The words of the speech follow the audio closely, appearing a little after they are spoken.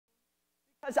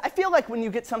I feel like when you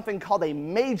get something called a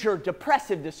major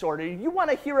depressive disorder, you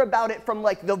want to hear about it from,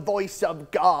 like, the voice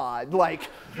of God, like,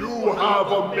 you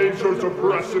have a major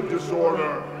depressive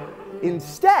disorder.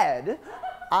 Instead,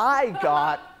 I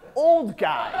got old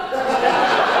guy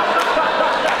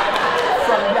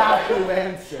from Yahoo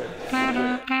Answers.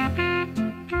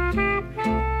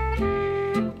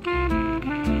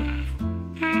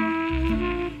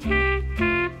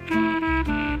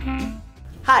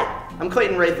 Hi, I'm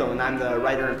Clayton and I'm the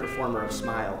writer and performer of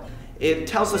Smile. It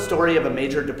tells the story of a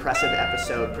major depressive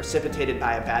episode precipitated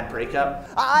by a bad breakup.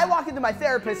 I walk into my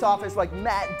therapist's office like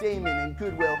Matt Damon in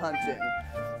Good Will Hunting.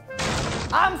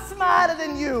 I'm smarter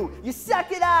than you! You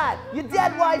suck it out! Your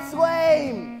dead wife's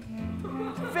lame!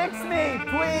 Fix me,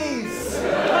 please!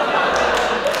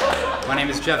 My name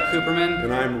is Jeff Kuperman.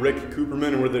 And I'm Rick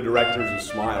Kuperman, and we're the directors of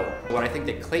Smile. What I think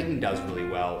that Clayton does really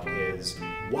well is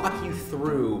walk you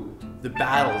through the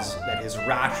battles that his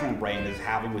rational brain is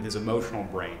having with his emotional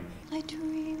brain. I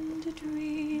dreamed a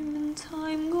dream in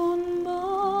time gone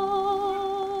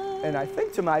by. And I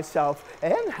think to myself,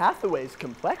 Anne Hathaway's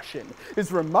complexion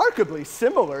is remarkably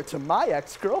similar to my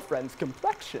ex-girlfriend's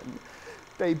complexion.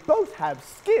 They both have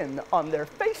skin on their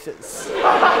faces.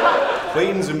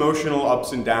 Clayton's emotional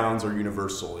ups and downs are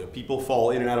universal. People fall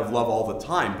in and out of love all the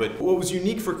time, but what was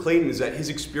unique for Clayton is that his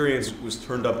experience was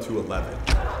turned up to 11.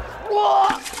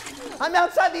 I'm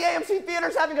outside the AMC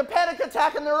theaters having a panic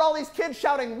attack, and there are all these kids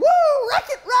shouting, "Woo!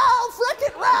 Wreck-It Ralph!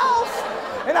 Wreck-It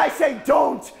Ralph!" And I say,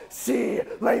 "Don't see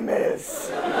Les Mis.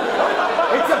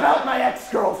 It's about my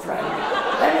ex-girlfriend,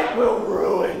 and it will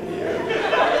ruin